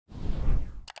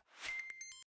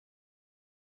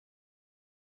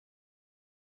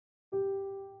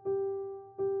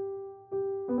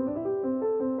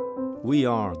We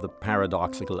are the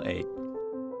paradoxical ape.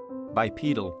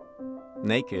 Bipedal,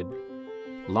 naked,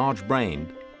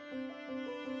 large-brained,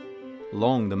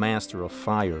 long the master of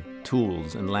fire,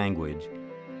 tools, and language,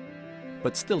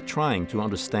 but still trying to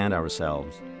understand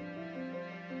ourselves.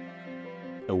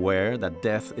 Aware that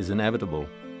death is inevitable,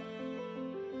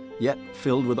 yet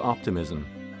filled with optimism.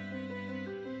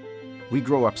 We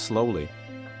grow up slowly.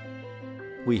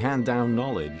 We hand down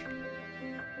knowledge.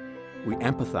 We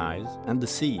empathize and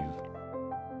deceive.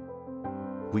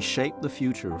 We shape the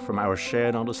future from our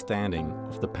shared understanding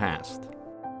of the past.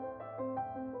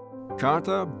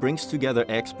 CARTA brings together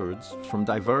experts from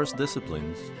diverse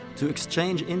disciplines to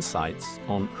exchange insights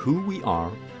on who we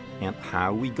are and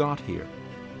how we got here.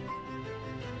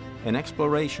 An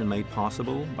exploration made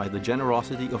possible by the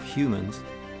generosity of humans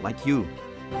like you.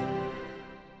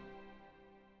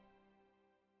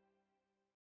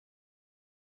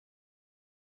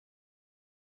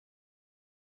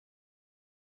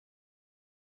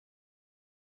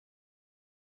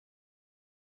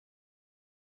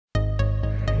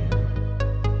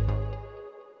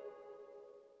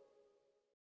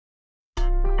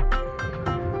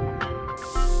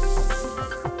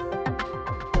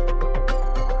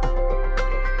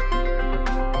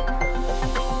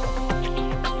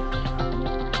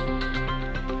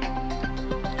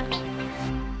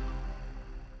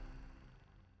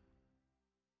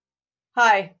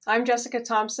 Hi, I'm Jessica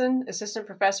Thompson, Assistant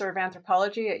Professor of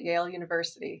Anthropology at Yale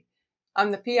University.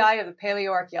 I'm the PI of the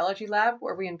Paleoarchaeology Lab,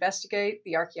 where we investigate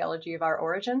the archaeology of our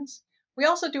origins. We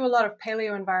also do a lot of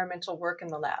paleo-environmental work in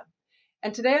the lab.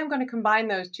 And today I'm going to combine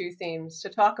those two themes to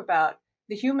talk about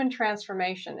the human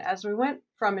transformation as we went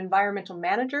from environmental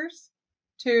managers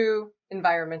to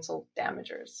environmental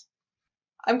damagers.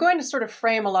 I'm going to sort of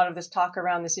frame a lot of this talk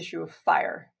around this issue of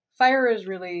fire. Fire is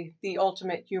really the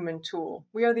ultimate human tool.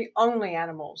 We are the only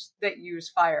animals that use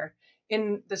fire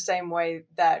in the same way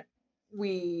that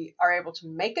we are able to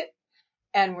make it,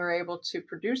 and we're able to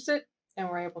produce it, and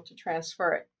we're able to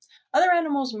transfer it. Other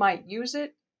animals might use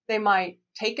it. They might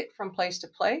take it from place to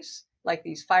place, like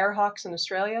these firehawks in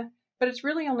Australia, but it's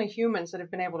really only humans that have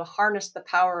been able to harness the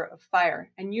power of fire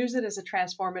and use it as a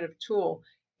transformative tool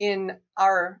in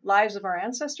our lives of our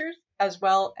ancestors, as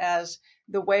well as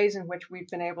the ways in which we've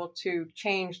been able to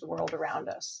change the world around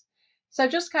us. So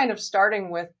just kind of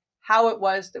starting with how it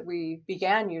was that we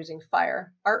began using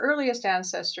fire, our earliest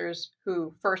ancestors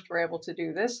who first were able to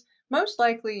do this most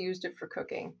likely used it for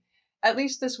cooking. At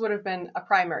least this would have been a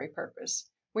primary purpose.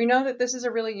 We know that this is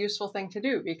a really useful thing to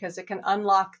do because it can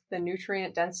unlock the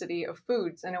nutrient density of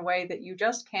foods in a way that you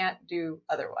just can't do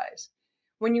otherwise.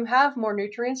 When you have more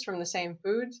nutrients from the same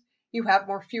foods, you have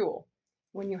more fuel.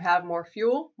 When you have more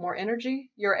fuel, more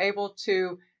energy, you're able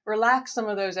to relax some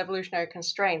of those evolutionary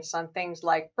constraints on things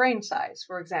like brain size,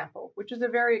 for example, which is a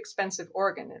very expensive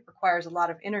organ. It requires a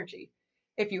lot of energy.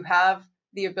 If you have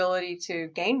the ability to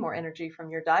gain more energy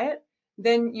from your diet,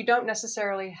 then you don't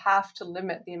necessarily have to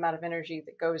limit the amount of energy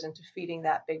that goes into feeding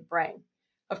that big brain.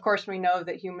 Of course, we know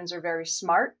that humans are very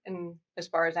smart, and as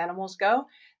far as animals go,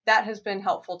 that has been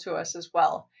helpful to us as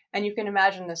well. And you can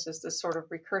imagine this as this sort of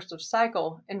recursive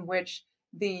cycle in which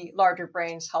the larger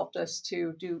brains helped us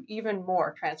to do even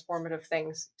more transformative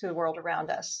things to the world around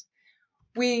us.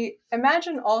 We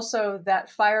imagine also that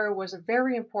fire was a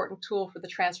very important tool for the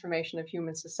transformation of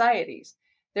human societies.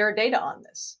 There are data on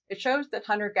this. It shows that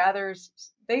hunter-gatherers,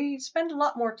 they spend a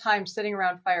lot more time sitting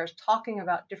around fires talking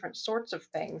about different sorts of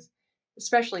things,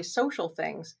 especially social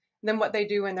things, than what they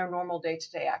do in their normal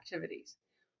day-to-day activities.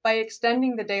 By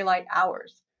extending the daylight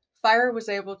hours, fire was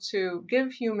able to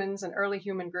give humans and early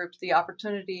human groups the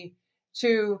opportunity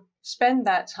to spend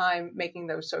that time making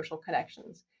those social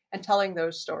connections and telling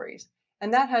those stories.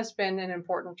 And that has been an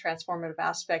important transformative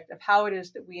aspect of how it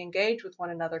is that we engage with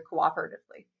one another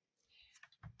cooperatively.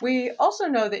 We also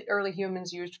know that early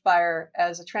humans used fire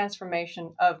as a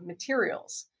transformation of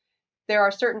materials. There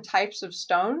are certain types of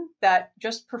stone that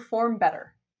just perform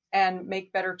better and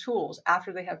make better tools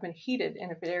after they have been heated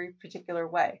in a very particular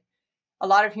way. A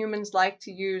lot of humans like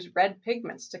to use red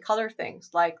pigments to color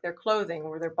things like their clothing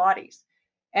or their bodies.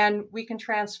 And we can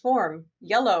transform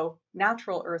yellow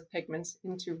natural earth pigments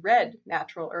into red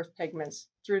natural earth pigments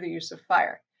through the use of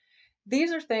fire.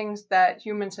 These are things that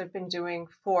humans have been doing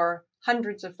for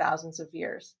hundreds of thousands of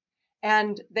years.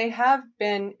 And they have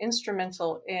been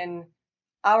instrumental in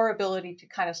our ability to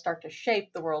kind of start to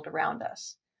shape the world around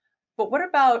us. But what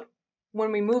about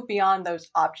when we move beyond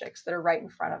those objects that are right in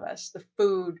front of us, the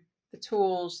food, the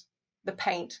tools, the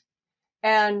paint,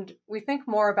 and we think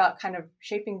more about kind of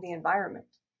shaping the environment?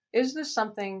 Is this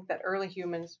something that early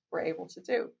humans were able to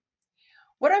do?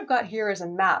 What I've got here is a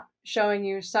map showing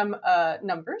you some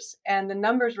numbers, and the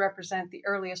numbers represent the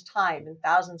earliest time in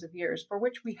thousands of years for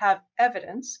which we have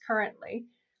evidence currently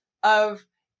of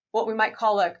what we might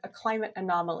call a climate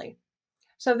anomaly.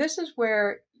 So this is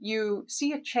where you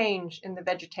see a change in the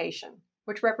vegetation,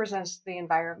 which represents the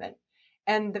environment.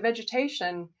 And the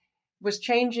vegetation was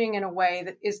changing in a way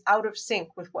that is out of sync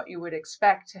with what you would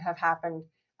expect to have happened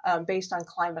based on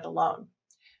climate alone.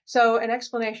 So an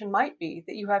explanation might be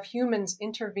that you have humans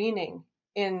intervening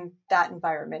in that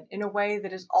environment in a way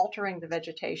that is altering the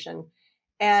vegetation,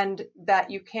 and that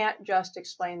you can't just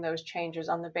explain those changes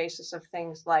on the basis of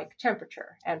things like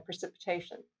temperature and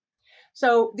precipitation.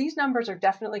 So these numbers are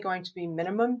definitely going to be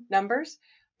minimum numbers.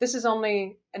 This is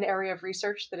only an area of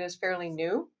research that is fairly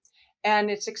new,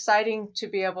 and it's exciting to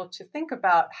be able to think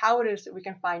about how it is that we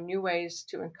can find new ways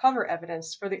to uncover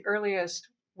evidence for the earliest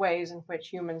ways in which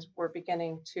humans were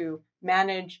beginning to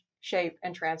manage, shape,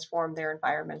 and transform their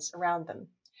environments around them.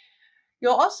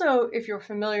 You'll also, if you're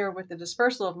familiar with the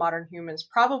dispersal of modern humans,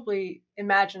 probably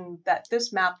imagine that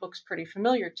this map looks pretty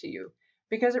familiar to you,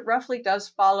 because it roughly does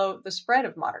follow the spread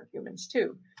of modern humans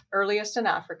too, earliest in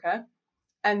Africa,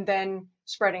 and then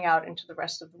spreading out into the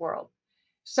rest of the world.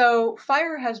 So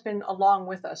fire has been along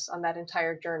with us on that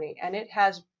entire journey, and it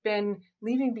has been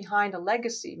leaving behind a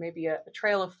legacy, maybe a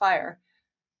trail of fire,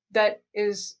 that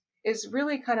is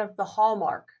really kind of the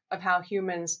hallmark of how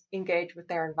humans engage with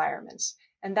their environments.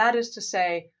 And that is to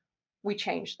say, we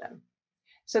change them.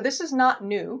 So this is not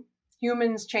new.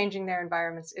 Humans changing their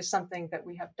environments is something that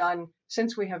we have done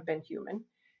since we have been human.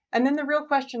 And then the real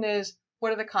question is,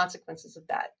 what are the consequences of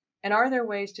that? And are there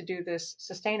ways to do this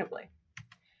sustainably?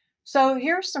 So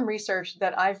here's some research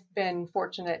that I've been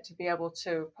fortunate to be able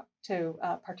to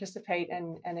participate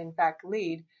in and in fact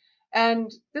lead.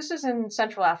 And this is in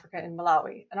Central Africa in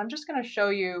Malawi. And I'm just going to show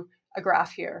you a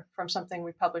graph here from something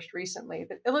we published recently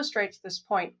that illustrates this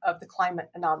point of the climate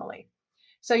anomaly.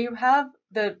 So you have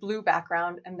the blue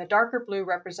background, and the darker blue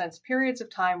represents periods of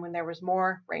time when there was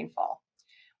more rainfall.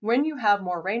 When you have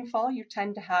more rainfall, you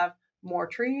tend to have more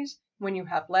trees. When you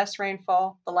have less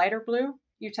rainfall, the lighter blue,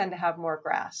 you tend to have more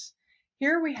grass.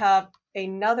 Here we have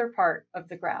another part of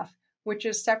the graph, which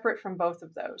is separate from both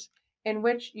of those, in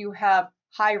which you have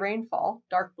high rainfall,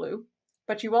 dark blue,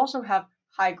 but you also have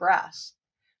high grass.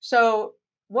 So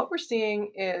what we're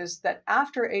seeing is that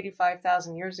after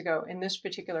 85,000 years ago in this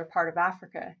particular part of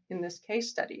Africa, in this case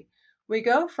study, we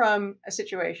go from a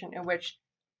situation in which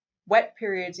wet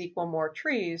periods equal more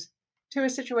trees to a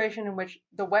situation in which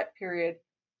the wet period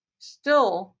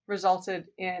still resulted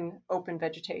in open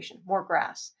vegetation, more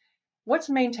grass. What's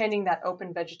maintaining that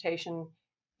open vegetation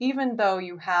even though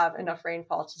you have enough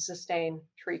rainfall to sustain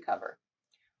tree cover?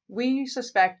 We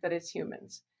suspect that it's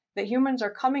humans, that humans are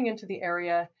coming into the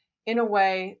area in a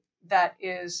way that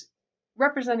is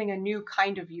representing a new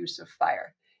kind of use of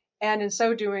fire. And in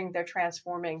so doing, they're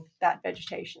transforming that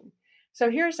vegetation. So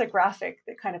here's a graphic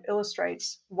that kind of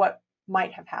illustrates what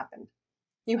might have happened.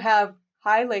 You have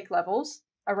high lake levels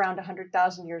around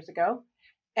 100,000 years ago,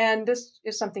 and this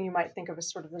is something you might think of as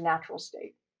sort of the natural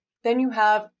state. Then you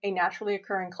have a naturally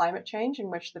occurring climate change in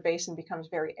which the basin becomes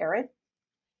very arid.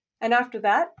 And after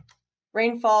that,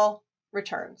 rainfall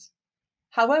returns.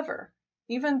 However,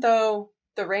 even though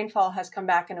the rainfall has come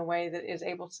back in a way that is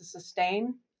able to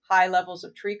sustain high levels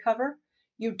of tree cover,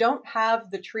 you don't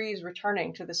have the trees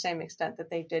returning to the same extent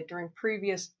that they did during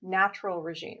previous natural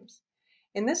regimes.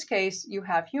 In this case, you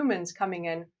have humans coming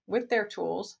in with their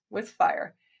tools, with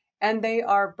fire, and they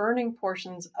are burning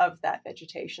portions of that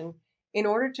vegetation in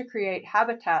order to create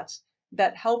habitats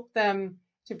that help them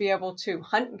to be able to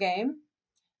hunt game.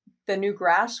 The new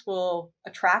grass will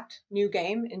attract new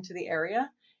game into the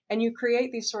area, and you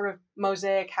create these sort of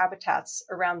mosaic habitats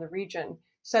around the region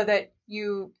so that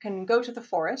you can go to the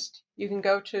forest, you can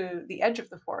go to the edge of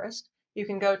the forest, you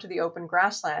can go to the open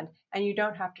grassland, and you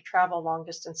don't have to travel long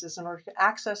distances in order to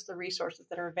access the resources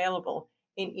that are available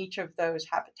in each of those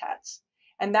habitats.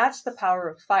 And that's the power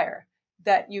of fire,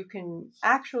 that you can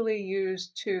actually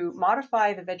use to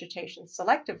modify the vegetation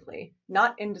selectively,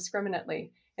 not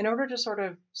indiscriminately, in order to sort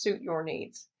of suit your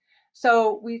needs.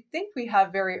 So we think we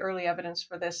have very early evidence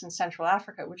for this in Central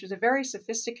Africa, which is a very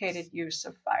sophisticated use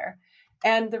of fire.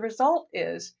 And the result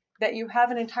is that you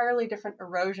have an entirely different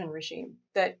erosion regime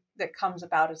that comes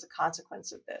about as a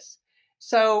consequence of this.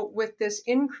 So with this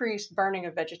increased burning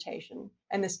of vegetation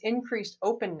and this increased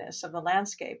openness of the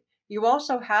landscape, you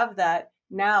also have that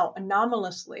now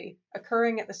anomalously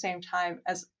occurring at the same time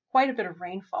as quite a bit of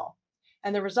rainfall.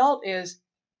 And the result is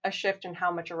a shift in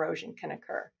how much erosion can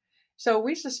occur. So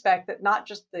we suspect that not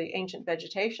just the ancient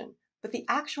vegetation, but the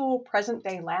actual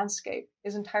present-day landscape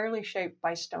is entirely shaped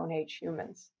by Stone Age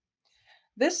humans.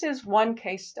 This is one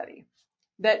case study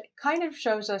that kind of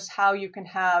shows us how you can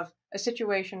have a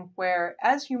situation where,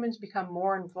 as humans become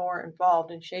more and more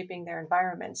involved in shaping their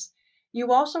environments,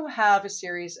 you also have a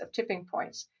series of tipping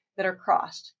points that are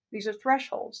crossed. These are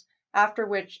thresholds, after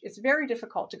which it's very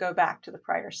difficult to go back to the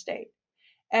prior state.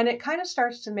 And it kind of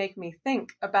starts to make me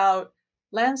think about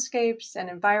landscapes and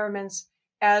environments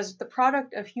as the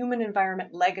product of human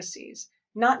environment legacies,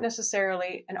 not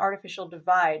necessarily an artificial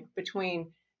divide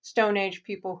between Stone Age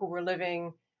people who were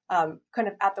living kind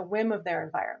of at the whim of their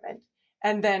environment.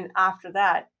 And then after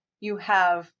that, you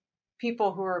have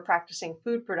people who are practicing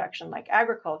food production like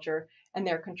agriculture, and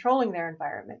they're controlling their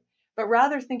environment, but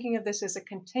rather thinking of this as a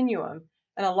continuum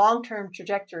and a long-term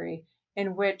trajectory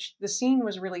in which the scene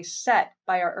was really set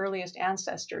by our earliest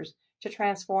ancestors to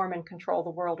transform and control the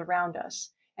world around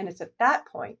us. And it's at that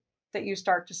point that you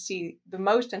start to see the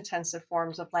most intensive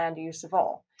forms of land use of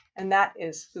all, and that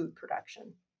is food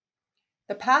production.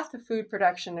 The path to food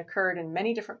production occurred in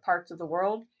many different parts of the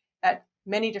world at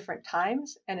many different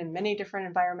times and in many different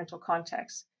environmental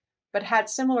contexts, but had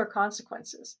similar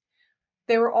consequences.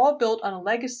 They were all built on a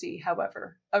legacy,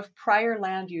 however, of prior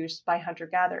land use by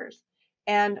hunter-gatherers,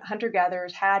 and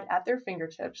hunter-gatherers had at their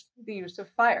fingertips the use of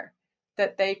fire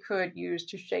that they could use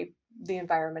to shape the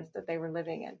environments that they were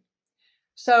living in.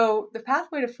 So the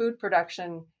pathway to food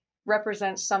production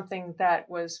represents something that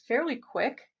was fairly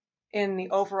quick in the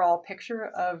overall picture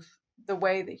of the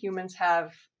way that humans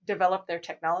have developed their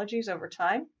technologies over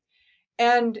time.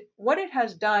 And what it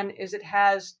has done is it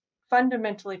has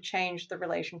fundamentally changed the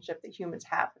relationship that humans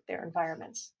have with their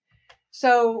environments.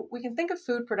 So we can think of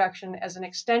food production as an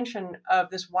extension of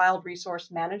this wild resource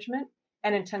management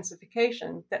and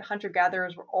intensification that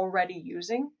hunter-gatherers were already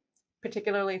using,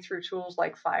 particularly through tools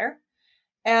like fire.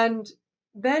 And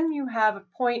then you have a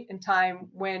point in time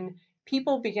when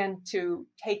people begin to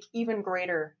take even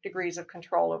greater degrees of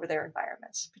control over their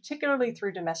environments, particularly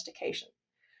through domestication.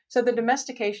 So the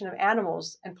domestication of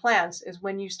animals and plants is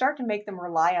when you start to make them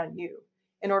rely on you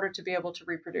in order to be able to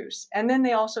reproduce. And then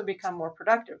they also become more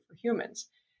productive for humans.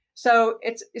 So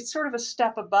it's sort of a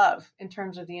step above in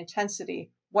terms of the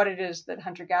intensity, what it is that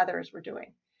hunter-gatherers were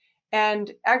doing.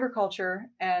 And agriculture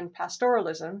and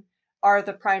pastoralism are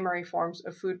the primary forms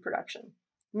of food production.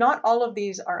 Not all of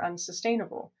these are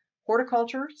unsustainable.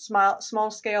 Horticulture,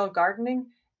 small-scale gardening,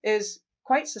 is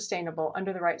quite sustainable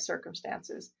under the right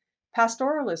circumstances.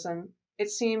 Pastoralism, it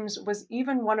seems, was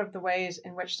even one of the ways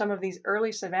in which some of these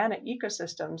early savanna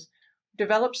ecosystems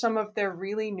developed some of their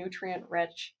really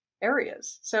nutrient-rich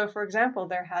areas. So, for example,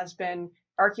 there has been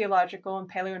archaeological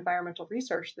and paleoenvironmental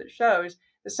research that shows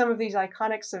that some of these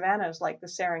iconic savannas, like the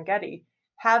Serengeti,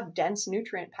 have dense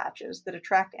nutrient patches that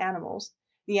attract animals.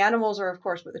 The animals are, of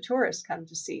course, what the tourists come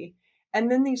to see. And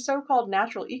then these so-called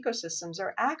natural ecosystems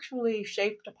are actually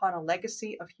shaped upon a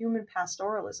legacy of human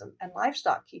pastoralism and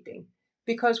livestock keeping,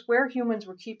 because where humans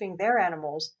were keeping their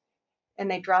animals and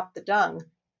they dropped the dung,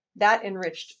 that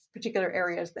enriched particular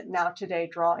areas that now today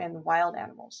draw in the wild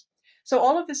animals. So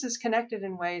all of this is connected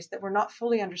in ways that were not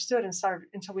fully understood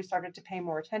until we started to pay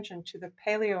more attention to the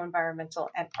paleo-environmental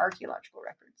and archaeological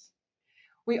records.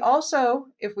 We also,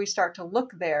 if we start to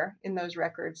look there in those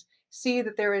records, see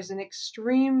that there is an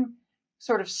extreme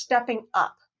sort of stepping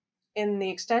up in the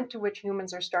extent to which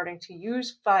humans are starting to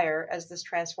use fire as this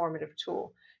transformative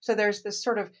tool. So there's this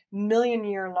sort of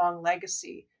million-year-long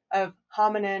legacy of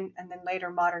hominin and then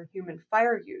later modern human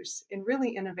fire use in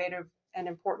really innovative and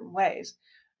important ways.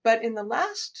 But in the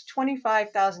last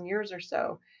 25,000 years or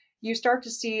so, you start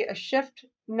to see a shift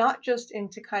not just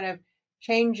into kind of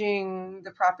changing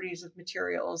the properties of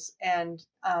materials and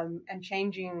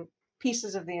changing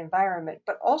pieces of the environment,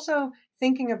 but also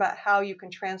thinking about how you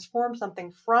can transform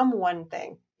something from one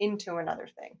thing into another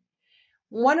thing.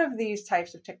 One of these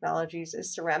types of technologies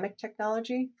is ceramic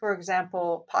technology, for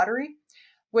example, pottery,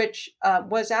 which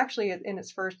was actually in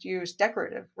its first use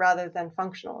decorative rather than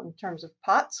functional in terms of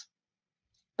pots.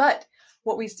 But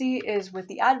what we see is with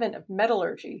the advent of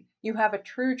metallurgy, you have a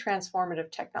true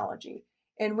transformative technology,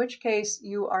 in which case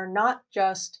you are not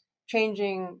just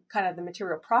changing kind of the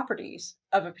material properties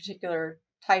of a particular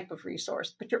type of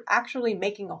resource, but you're actually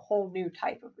making a whole new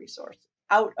type of resource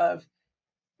out of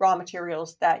raw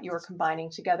materials that you're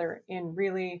combining together in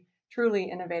really, truly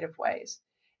innovative ways.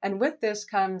 And with this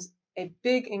comes a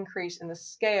big increase in the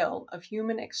scale of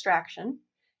human extraction,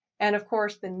 and of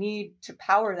course, the need to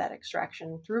power that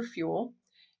extraction through fuel.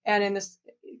 And in this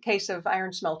case of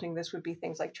iron smelting, this would be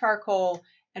things like charcoal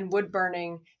and wood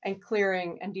burning and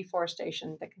clearing and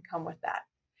deforestation that can come with that.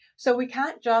 So we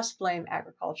can't just blame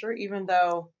agriculture, even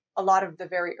though a lot of the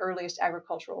very earliest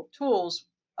agricultural tools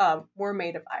were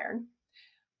made of iron.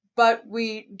 But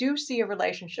we do see a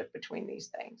relationship between these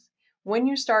things. When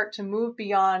you start to move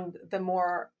beyond the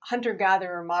more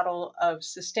hunter-gatherer model of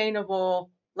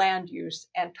sustainable land use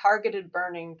and targeted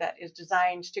burning that is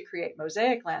designed to create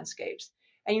mosaic landscapes,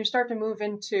 and you start to move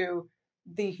into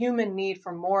the human need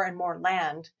for more and more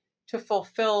land to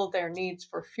fulfill their needs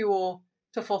for fuel,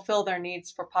 to fulfill their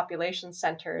needs for population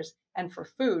centers and for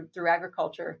food through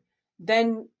agriculture,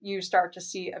 then you start to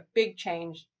see a big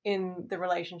change in the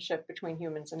relationship between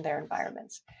humans and their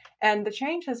environments. And the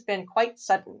change has been quite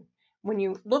sudden. When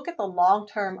you look at the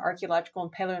long-term archaeological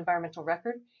and paleoenvironmental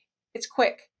record, it's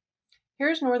quick.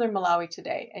 Here's northern Malawi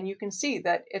today, and you can see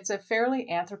that it's a fairly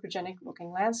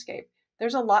anthropogenic-looking landscape.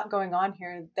 There's a lot going on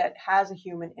here that has a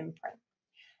human imprint.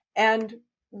 And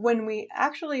when we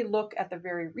actually look at the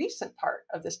very recent part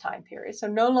of this time period, so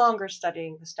no longer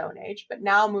studying the Stone Age, but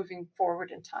now moving forward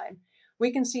in time,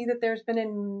 we can see that there's been an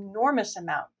enormous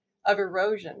amount of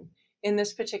erosion in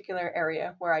this particular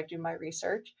area where I do my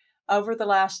research over the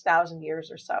last 1,000 years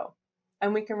or so.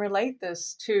 And we can relate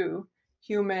this to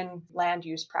human land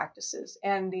use practices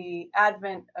and the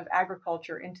advent of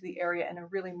agriculture into the area in a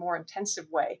really more intensive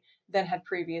way than had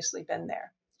previously been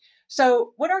there.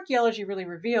 So what archaeology really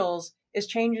reveals is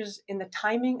changes in the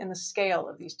timing and the scale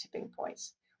of these tipping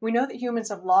points. We know that humans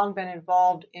have long been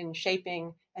involved in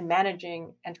shaping and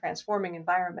managing and transforming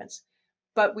environments,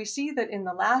 but we see that in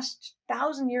the last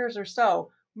 1,000 years or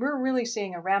so, we're really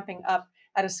seeing a ramping up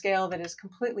at a scale that is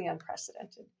completely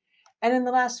unprecedented. And in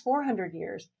the last 400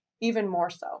 years, even more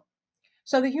so.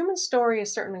 So the human story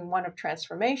is certainly one of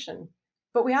transformation,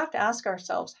 but we have to ask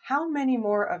ourselves, how many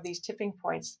more of these tipping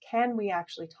points can we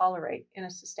actually tolerate in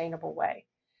a sustainable way?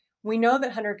 We know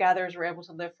that hunter-gatherers were able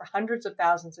to live for hundreds of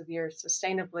thousands of years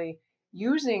sustainably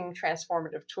using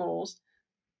transformative tools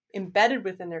embedded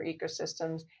within their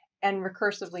ecosystems and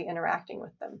recursively interacting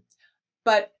with them.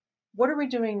 But what are we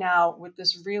doing now with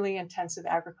this really intensive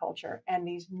agriculture and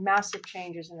these massive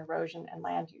changes in erosion and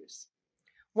land use?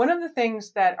 One of the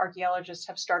things that archaeologists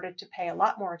have started to pay a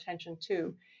lot more attention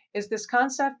to is this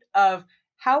concept of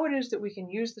how it is that we can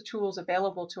use the tools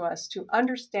available to us to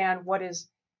understand what is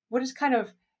kind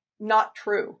of not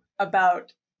true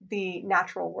about the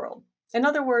natural world. In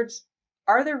other words,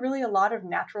 are there really a lot of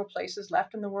natural places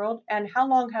left in the world, and how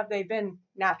long have they been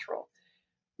natural?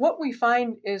 What we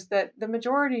find is that the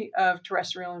majority of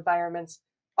terrestrial environments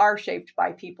are shaped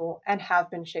by people and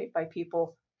have been shaped by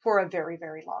people for a very,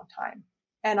 very long time.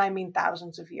 And I mean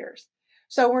thousands of years.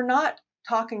 So we're not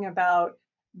talking about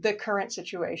the current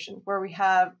situation where we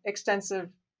have extensive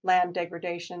land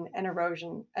degradation and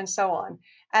erosion and so on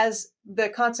as the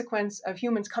consequence of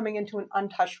humans coming into an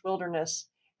untouched wilderness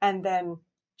and then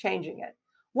changing it.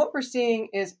 What we're seeing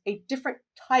is a different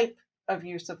type of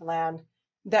use of land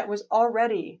that was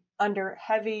already under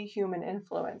heavy human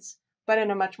influence, but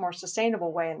in a much more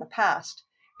sustainable way in the past,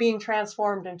 being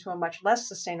transformed into a much less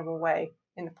sustainable way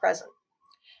in the present.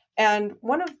 And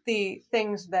one of the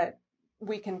things that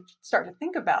we can start to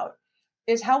think about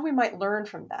is how we might learn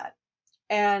from that.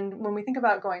 And when we think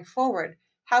about going forward,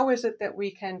 how is it that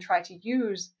we can try to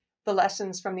use the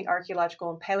lessons from the archaeological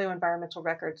and paleoenvironmental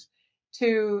records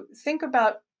to think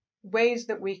about ways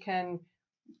that we can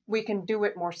do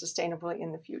it more sustainably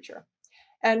in the future?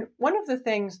 And one of the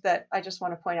things that I just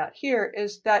want to point out here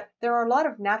is that there are a lot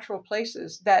of natural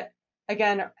places that,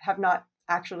 again, have not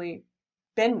actually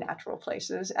been natural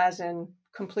places, as in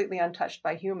completely untouched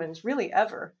by humans, really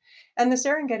ever. And the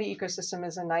Serengeti ecosystem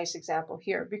is a nice example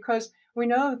here because we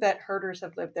know that herders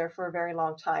have lived there for a very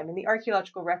long time, and the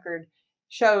archaeological record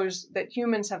shows that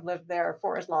humans have lived there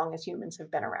for as long as humans have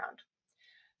been around.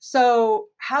 So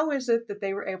how is it that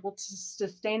they were able to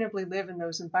sustainably live in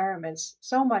those environments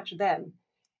so much then?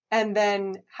 And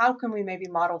then how can we maybe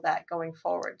model that going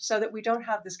forward so that we don't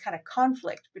have this kind of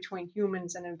conflict between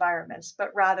humans and environments,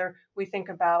 but rather we think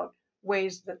about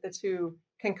ways that the two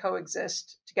can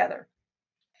coexist together?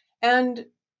 And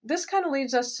this kind of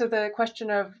leads us to the question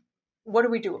of what do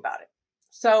we do about it?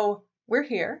 So we're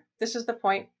here. This is the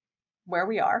point where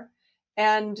we are.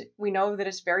 And we know that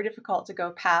it's very difficult to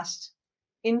go past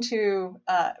into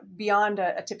beyond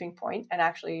a tipping point and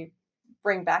actually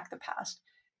bring back the past.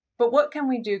 But what can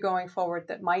we do going forward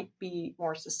that might be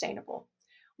more sustainable?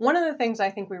 One of the things I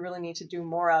think we really need to do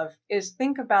more of is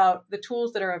think about the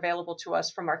tools that are available to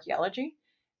us from archaeology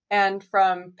and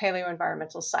from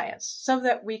paleoenvironmental science so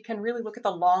that we can really look at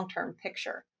the long-term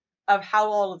picture of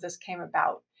how all of this came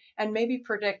about and maybe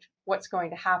predict what's going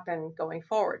to happen going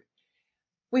forward.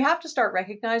 We have to start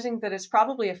recognizing that it's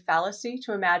probably a fallacy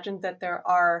to imagine that there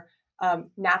are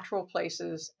natural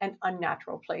places and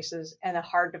unnatural places, and a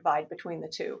hard divide between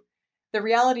the two. The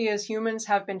reality is humans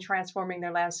have been transforming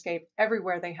their landscape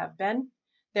everywhere they have been.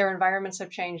 Their environments have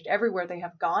changed everywhere they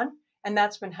have gone, and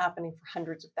that's been happening for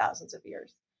hundreds of thousands of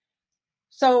years.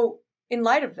 So in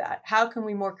light of that, how can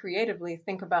we more creatively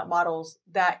think about models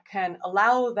that can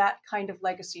allow that kind of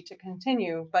legacy to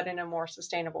continue, but in a more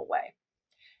sustainable way?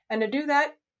 And to do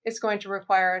that, it's going to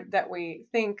require that we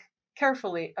think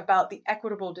carefully about the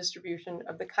equitable distribution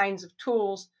of the kinds of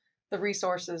tools, the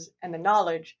resources, and the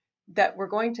knowledge that we're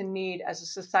going to need as a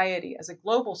society, as a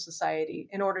global society,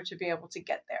 in order to be able to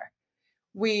get there.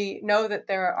 We know that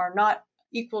there are not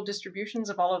equal distributions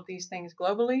of all of these things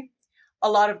globally. A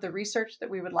lot of the research that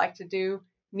we would like to do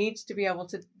needs to be able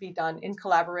to be done in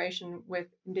collaboration with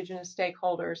Indigenous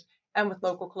stakeholders and with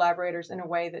local collaborators in a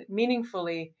way that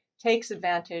meaningfully takes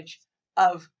advantage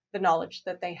of the knowledge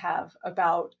that they have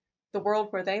about the world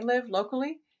where they live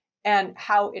locally and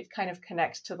how it kind of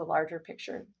connects to the larger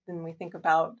picture when we think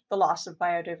about the loss of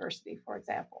biodiversity, for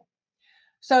example.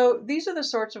 So these are the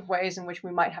sorts of ways in which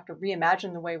we might have to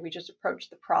reimagine the way we just approach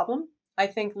the problem. I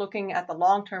think looking at the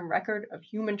long-term record of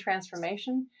human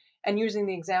transformation and using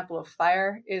the example of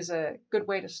fire is a good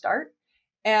way to start.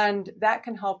 And that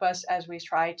can help us as we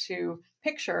try to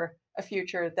picture a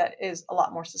future that is a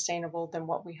lot more sustainable than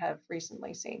what we have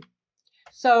recently seen.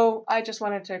 So I just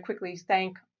wanted to quickly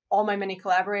thank all my many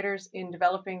collaborators in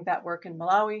developing that work in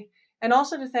Malawi, and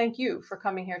also to thank you for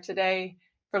coming here today,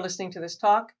 for listening to this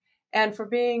talk, and for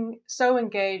being so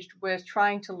engaged with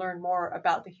trying to learn more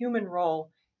about the human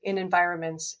role in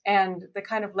environments and the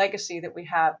kind of legacy that we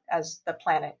have as the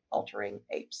planet-altering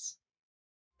apes.